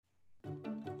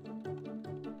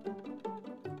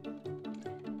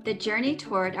The journey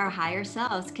toward our higher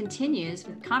selves continues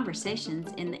with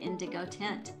conversations in the Indigo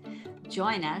Tent.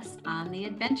 Join us on the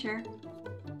adventure.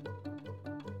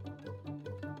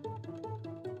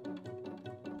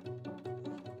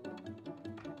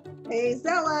 Hey,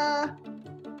 Zella.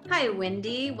 Hi,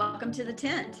 Wendy. Welcome to the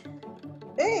tent.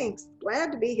 Thanks.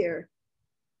 Glad to be here.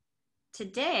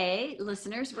 Today,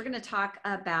 listeners, we're going to talk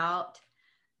about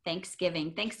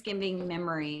Thanksgiving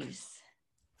memories.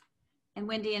 And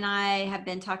Wendy and I have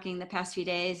been talking the past few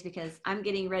days because I'm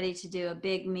getting ready to do a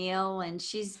big meal and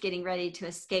she's getting ready to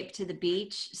escape to the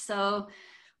beach. So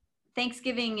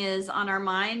Thanksgiving is on our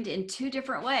mind in two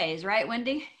different ways, right,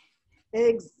 Wendy?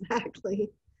 Exactly.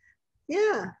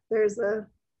 Yeah, there's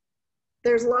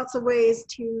lots of ways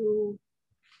to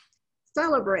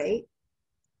celebrate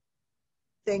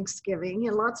Thanksgiving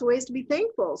and lots of ways to be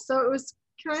thankful. So it was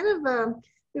kind of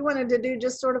we wanted to do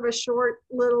just sort of a short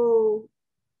little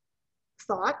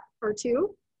thought or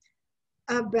two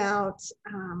about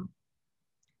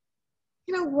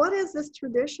what is this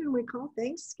tradition we call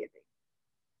Thanksgiving?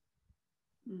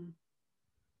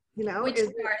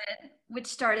 Which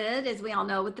started, as we all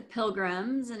know, with the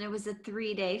Pilgrims, and it was a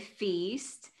 3-day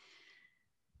feast.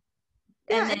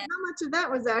 Yeah, and how much of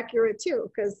that was accurate too?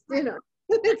 Because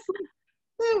it's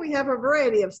we have a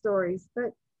variety of stories,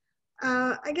 but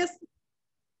I guess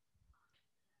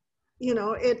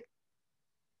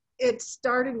it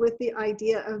started with the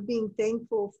idea of being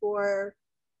thankful for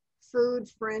food,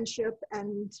 friendship,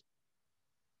 and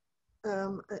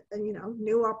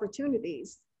new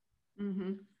opportunities.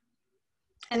 Mm-hmm.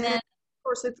 And then, of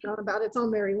course, it's gone about its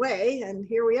own merry way, and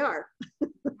here we are.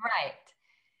 Right.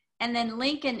 And then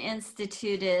Lincoln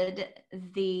instituted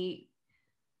the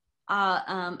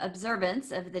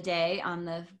observance of the day on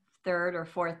the third or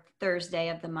fourth Thursday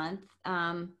of the month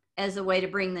as a way to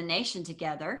bring the nation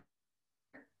together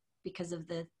because of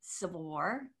the Civil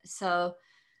War. So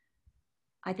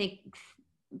I think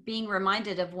being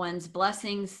reminded of one's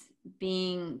blessings,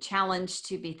 being challenged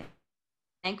to be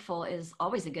thankful is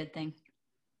always a good thing.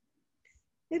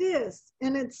 It is.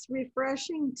 And it's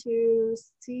refreshing to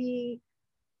see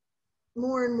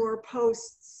more and more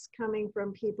posts coming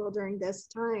from people during this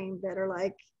time that are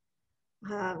like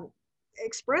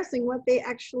expressing what they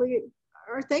actually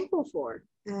are thankful for.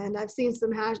 And I've seen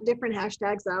some different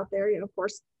hashtags out there, of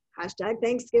course, hashtag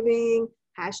Thanksgiving,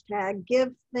 hashtag give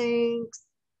thanks.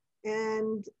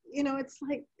 And, it's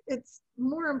like, it's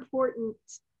more important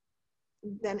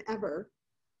than ever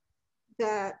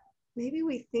that maybe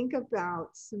we think about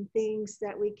some things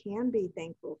that we can be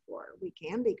thankful for, we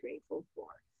can be grateful for.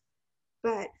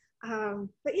 But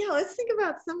yeah, let's think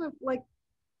about some of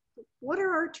what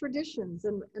are our traditions?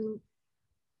 And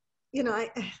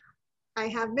I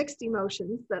have mixed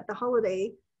emotions that the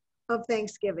holiday of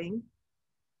Thanksgiving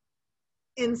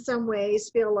in some ways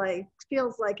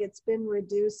feels like it's been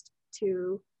reduced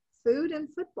to food and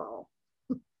football.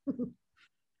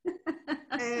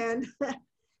 and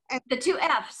the two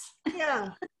F's. Yeah.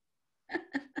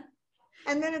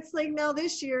 And then it's like, now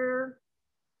this year,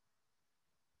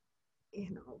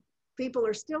 people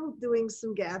are still doing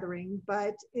some gathering,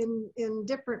 but in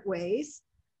different ways.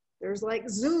 There's like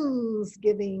Zooms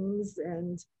givings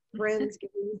and friends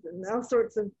givings and all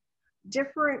sorts of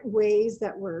different ways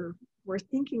that we're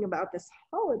thinking about this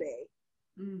holiday.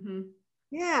 Mm-hmm.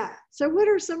 Yeah. So what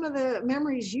are some of the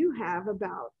memories you have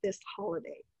about this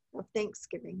holiday of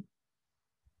Thanksgiving?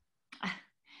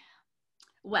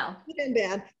 Well, good and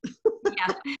bad.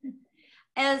 Yeah.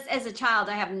 As a child,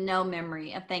 I have no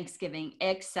memory of Thanksgiving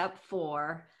except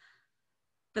for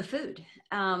the food.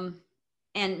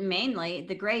 And mainly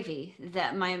the gravy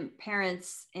that my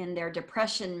parents in their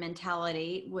depression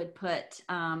mentality would put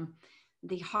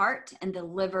the heart and the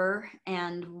liver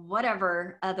and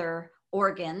whatever other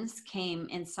organs came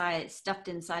stuffed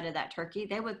inside of that turkey,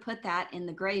 they would put that in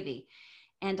the gravy.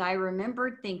 And I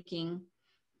remembered thinking,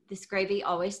 this gravy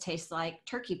always tastes like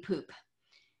turkey poop.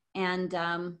 And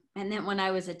then when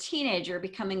I was a teenager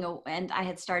and I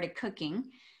had started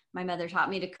cooking, my mother taught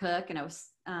me to cook, and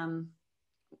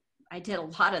I did a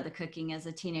lot of the cooking as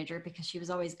a teenager because she was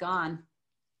always gone.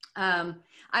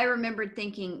 I remembered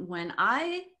thinking, when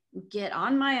I get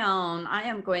on my own, I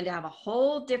am going to have a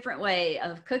whole different way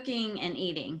of cooking and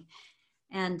eating.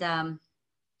 And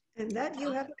that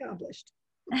you have accomplished.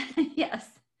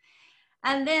 Yes.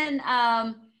 And then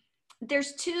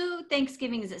there's two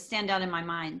Thanksgivings that stand out in my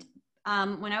mind.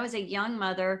 When I was a young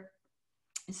mother,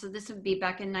 so this would be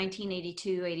back in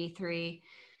 1982, 83,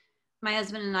 my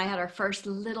husband and I had our first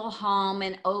little home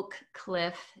in Oak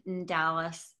Cliff in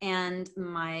Dallas, and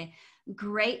my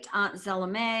great aunt Zella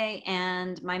Mae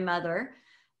and my mother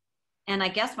And I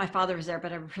guess my father was there,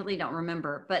 but I really don't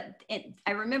remember. But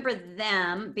I remember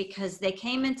them because they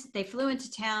flew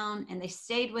into town and they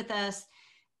stayed with us,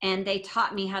 and they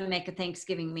taught me how to make a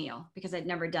Thanksgiving meal because I'd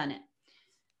never done it.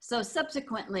 So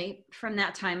subsequently, from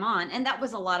that time on, and that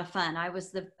was a lot of fun. I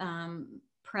was the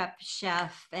prep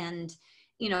chef, and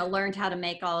learned how to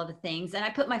make all of the things. And I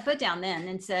put my foot down then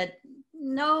and said,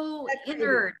 "No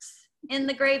innards in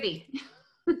the gravy."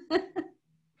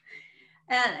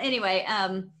 Anyway,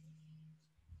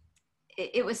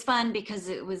 it was fun because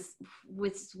it was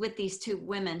with these two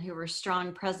women who were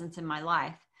strong presence in my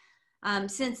life.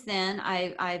 Since then,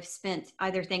 I've spent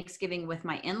either Thanksgiving with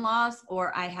my in-laws,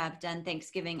 or I have done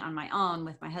Thanksgiving on my own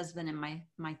with my husband and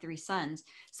my three sons.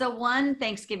 So one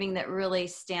Thanksgiving that really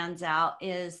stands out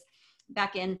is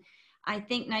back in, I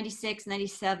think, 96,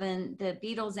 97, the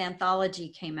Beatles anthology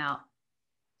came out.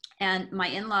 And my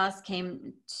in-laws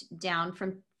came down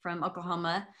from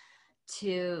Oklahoma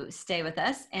to stay with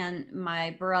us, and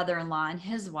my brother-in-law and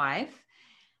his wife.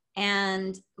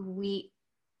 And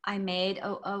I made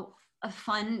a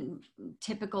fun,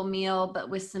 typical meal, but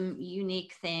with some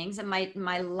unique things. And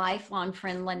my lifelong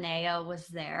friend Linnea was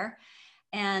there.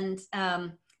 And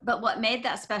but what made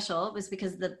that special was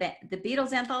because the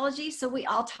Beatles anthology. So we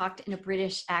all talked in a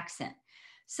British accent.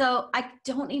 So I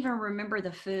don't even remember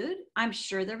the food. I'm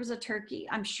sure there was a turkey.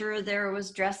 I'm sure there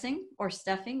was dressing or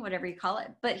stuffing, whatever you call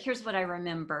it. But here's what I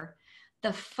remember: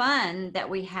 the fun that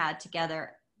we had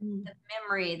together, the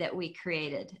memory that we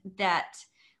created. That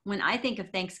when I think of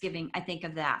Thanksgiving, I think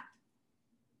of that.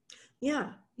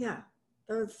 Yeah, yeah.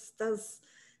 Those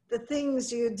the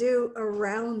things you do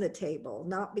around the table,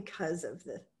 not because of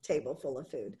the table full of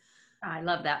food. I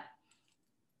love that.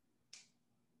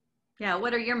 Yeah.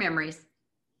 What are your memories?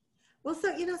 Well,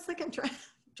 so it's like I'm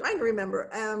trying to remember.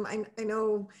 I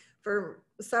know for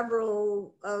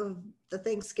several of the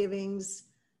Thanksgivings,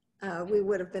 we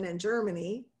would have been in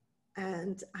Germany,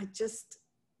 and I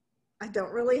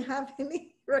don't really have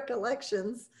any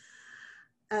recollections.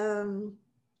 And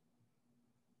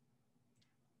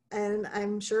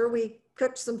I'm sure we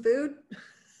cooked some food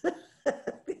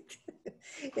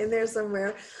in there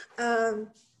somewhere.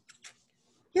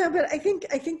 Yeah, but I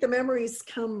think the memories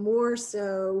come more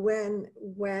so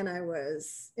when I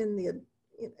was in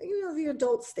the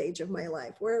adult stage of my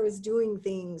life, where I was doing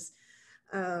things.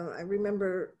 I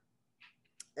remember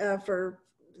for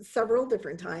several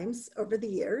different times over the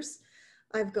years,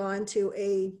 I've gone to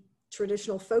a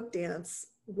traditional folk dance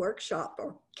workshop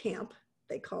or camp,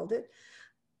 they called it,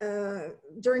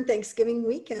 during Thanksgiving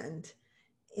weekend,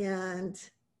 and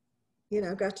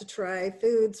got to try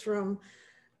foods from.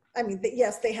 I mean,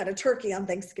 yes, they had a turkey on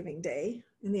Thanksgiving Day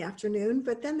in the afternoon,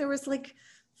 but then there was like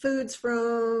foods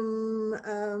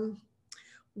from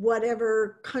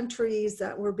whatever countries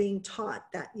that were being taught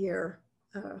that year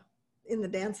in the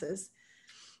dances.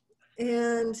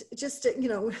 And just, it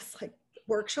was like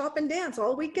workshop and dance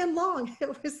all weekend long.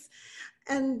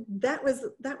 And that was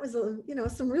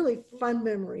some really fun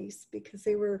memories, because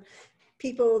they were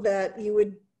people that you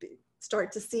would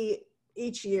start to see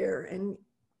each year, and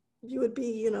you would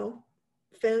be,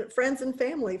 friends and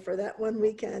family for that one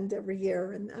weekend every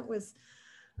year. And that was,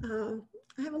 I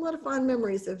have a lot of fond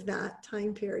memories of that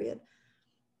time period.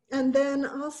 And then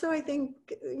also, I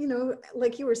think,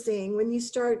 like you were saying, when you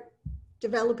start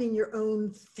developing your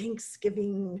own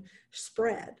Thanksgiving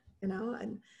spread,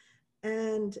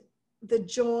 and the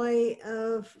joy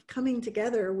of coming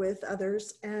together with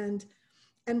others and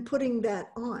putting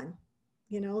that on,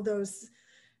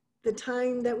 the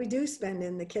time that we do spend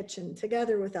in the kitchen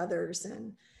together with others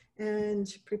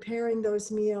and preparing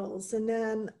those meals. And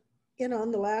then, in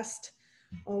the last,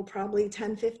 probably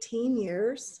 10, 15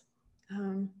 years,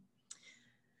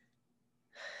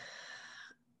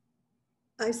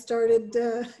 I started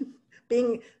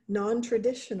being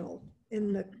non-traditional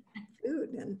in the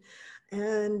food,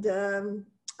 and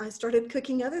I started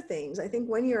cooking other things. I think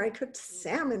one year I cooked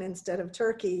salmon instead of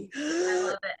turkey. I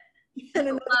love it. And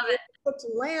another year I cooked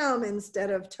lamb instead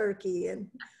of turkey, and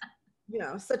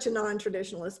such a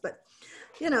non-traditionalist, but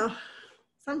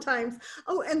sometimes.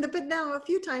 Oh, but now a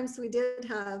few times we did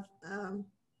have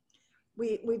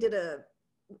we did a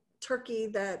turkey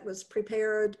that was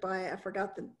prepared by, I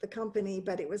forgot the company,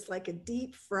 but it was like a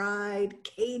deep fried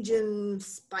Cajun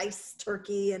spice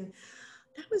turkey, and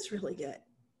that was really good.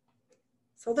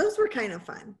 So those were kind of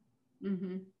fun.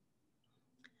 Mm-hmm.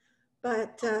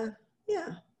 But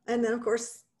yeah, and then of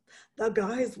course the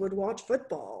guys would watch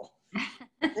football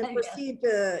and proceed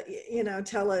to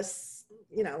tell us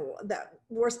that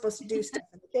we're supposed to do stuff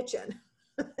in the kitchen.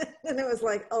 And it was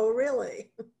like, oh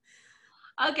really?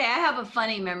 Okay, I have a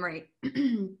funny memory.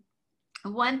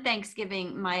 one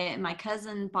Thanksgiving, my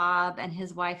cousin Bob and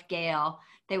his wife Gail,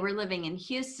 they were living in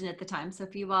Houston at the time. So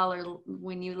if you all are,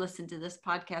 when you listen to this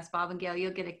podcast, Bob and Gail,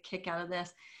 you'll get a kick out of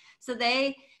this. So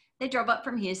they drove up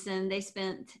from Houston. They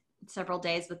spent several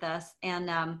days with us,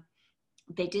 and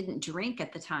they didn't drink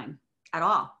at the time at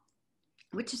all,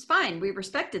 which is fine. We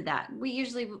respected that. We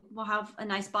usually will have a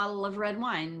nice bottle of red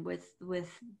wine with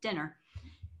dinner,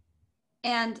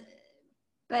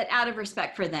 but out of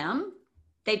respect for them,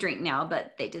 they drink now,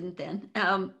 but they didn't then.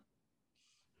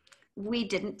 We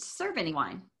didn't serve any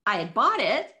wine. I had bought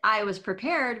it. I was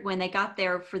prepared. When they got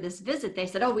there for this visit, they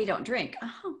said, "Oh, we don't drink."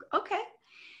 Oh, okay.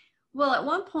 Well, at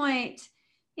one point,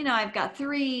 I've got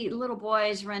 3 little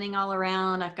boys running all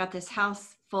around. I've got this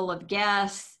house full of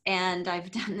guests, and I've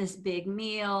done this big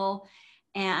meal,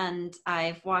 and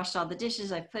I've washed all the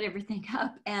dishes. I've put everything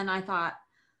up, and I thought,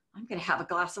 I'm going to have a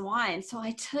glass of wine. So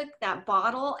I took that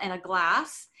bottle and a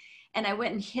glass, and I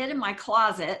went and hid in my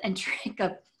closet and drank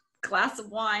a glass of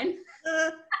wine.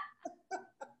 I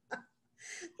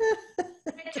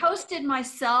toasted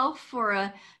myself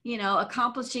for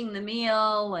accomplishing the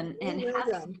meal and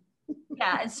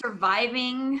and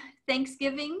surviving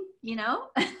Thanksgiving,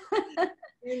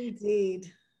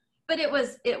 Indeed. But it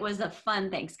was a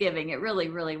fun Thanksgiving. It really,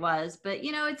 really was. But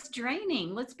it's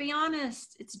draining. Let's be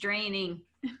honest. It's draining.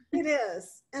 It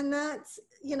is. And that's,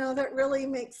 that really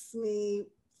makes me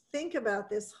think about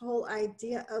this whole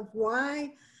idea of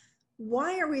why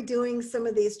are we doing some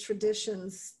of these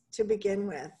traditions to begin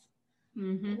with?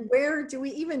 Mm-hmm. Where do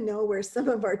we even know where some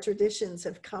of our traditions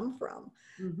have come from?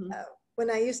 Mm-hmm. When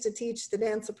I used to teach the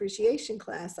dance appreciation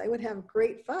class, I would have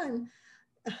great fun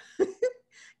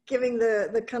giving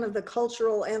the kind of the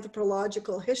cultural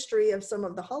anthropological history of some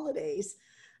of the holidays,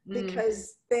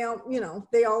 because they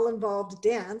all involved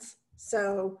dance.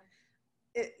 So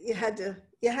you had to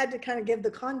kind of give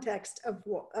the context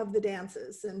of the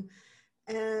dances,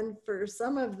 and for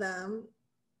some of them,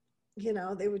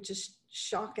 they would just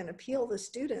shock and appeal the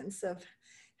students of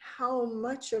how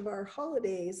much of our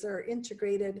holidays are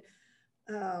integrated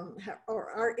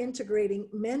or are integrating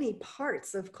many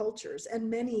parts of cultures and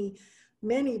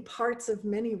many parts of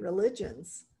many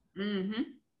religions. Mm-hmm.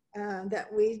 That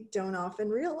we don't often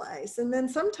realize. And then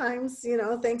sometimes,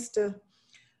 thanks to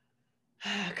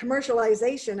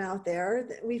commercialization out there,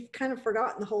 that we've kind of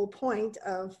forgotten the whole point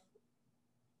of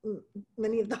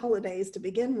many of the holidays to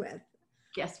begin with.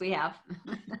 Yes, we have.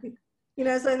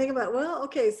 So I think about, well,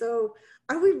 okay, so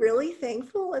are we really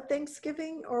thankful at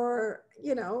Thanksgiving, or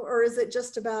is it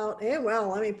just about, hey, well,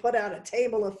 let me put out a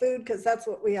table of food because that's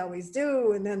what we always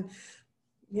do, and then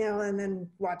and then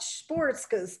watch sports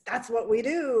because that's what we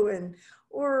do.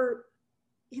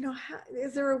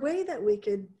 Is there a way that we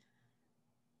could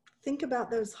think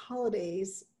about those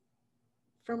holidays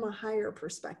from a higher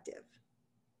perspective?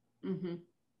 Mm-hmm.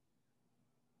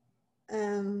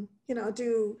 And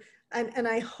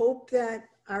I hope that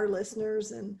our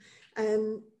listeners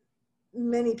and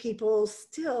many people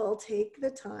still take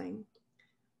the time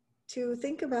to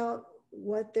think about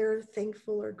what they're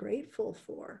thankful or grateful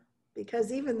for.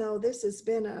 Because even though this has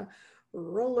been a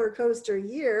roller coaster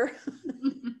year,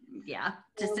 yeah,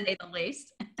 to say the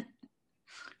least,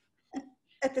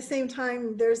 at the same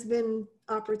time, there's been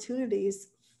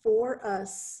opportunities for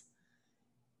us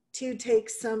to take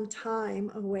some time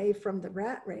away from the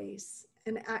rat race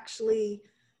and actually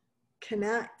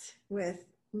connect with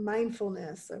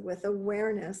mindfulness, with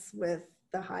awareness, with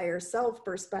the higher self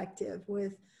perspective,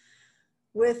 with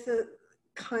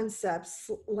concepts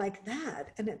like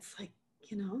that. And it's like,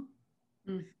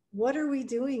 what are we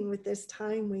doing with this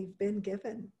time we've been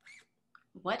given?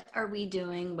 What are we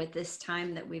doing with this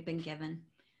time that we've been given?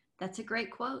 That's a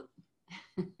great quote.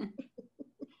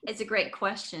 It's a great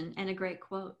question and a great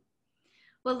quote.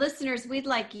 Well, listeners, we'd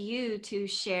like you to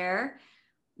share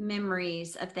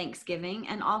memories of Thanksgiving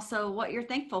and also what you're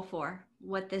thankful for,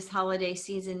 what this holiday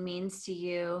season means to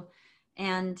you,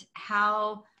 and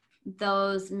how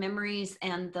those memories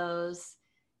and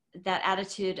that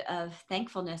attitude of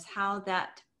thankfulness, how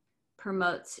that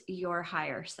promotes your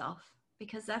higher self,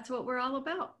 because that's what we're all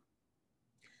about,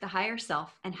 the higher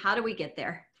self. And how do we get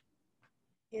there?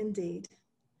 Indeed.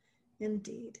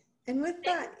 And with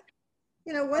that,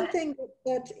 one thing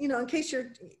that, in case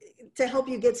to help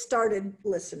you get started,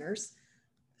 listeners,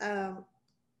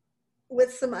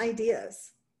 with some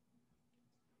ideas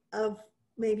of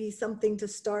maybe something to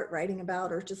start writing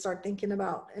about or to start thinking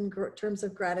about in terms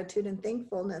of gratitude and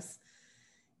thankfulness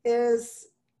is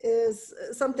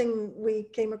something we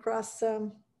came across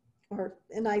or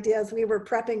an idea as we were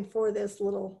prepping for this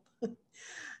little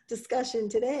discussion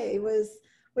today was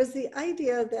the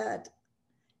idea that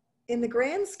in the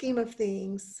grand scheme of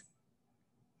things,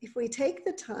 if we take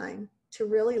the time to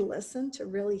really listen, to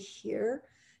really hear,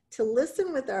 to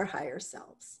listen with our higher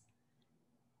selves,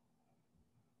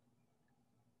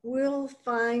 we'll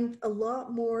find a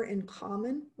lot more in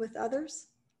common with others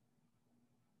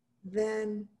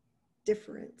than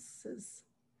differences.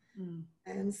 Mm.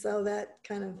 And so that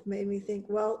kind of made me think,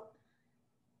 well,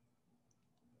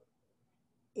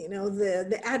 you know,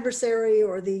 the adversary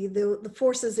or the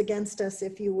forces against us,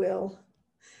 if you will,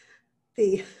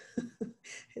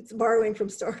 it's borrowing from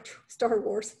Star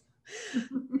Wars.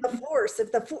 The force,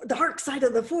 if the dark side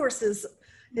of the force is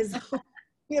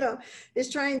you know,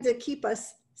 is trying to keep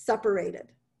us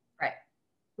separated.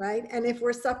 Right. And if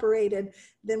we're separated,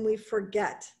 then we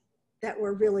forget that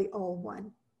we're really all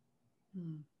one.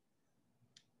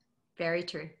 Very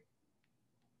true.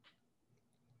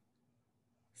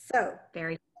 So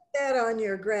put that on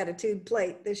your gratitude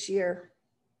plate this year.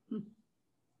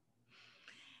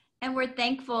 And we're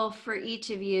thankful for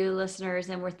each of you listeners,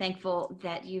 and we're thankful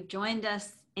that you've joined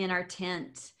us in our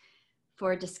tent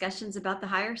for discussions about the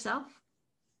higher self.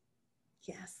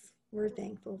 Yes, we're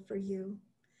thankful for you.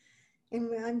 And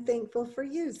I'm thankful for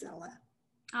you, Zella.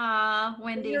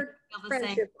 Wendy. Your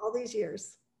friendship all these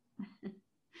years.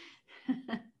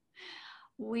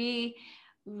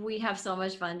 We have so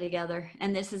much fun together,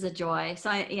 and this is a joy. So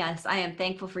I am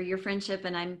thankful for your friendship,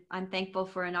 and I'm thankful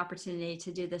for an opportunity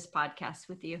to do this podcast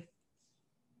with you.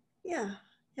 Yeah,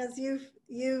 as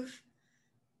you've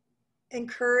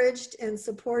encouraged and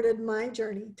supported my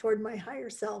journey toward my higher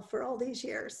self for all these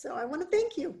years. So I want to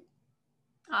thank you.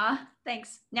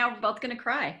 Thanks. Now we're both going to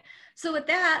cry. So with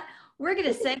that, we're going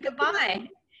to say goodbye.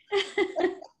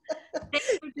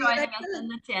 Thanks for joining us in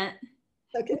the tent.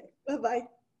 Okay. Bye-bye.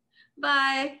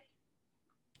 Bye.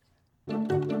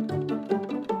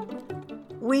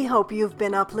 We hope you've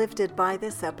been uplifted by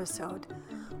this episode.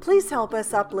 Please help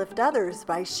us uplift others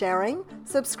by sharing,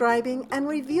 subscribing, and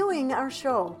reviewing our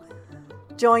show.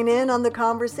 Join in on the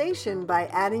conversation by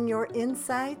adding your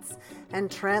insights and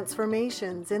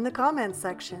transformations in the comments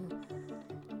section.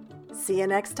 See you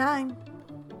next time.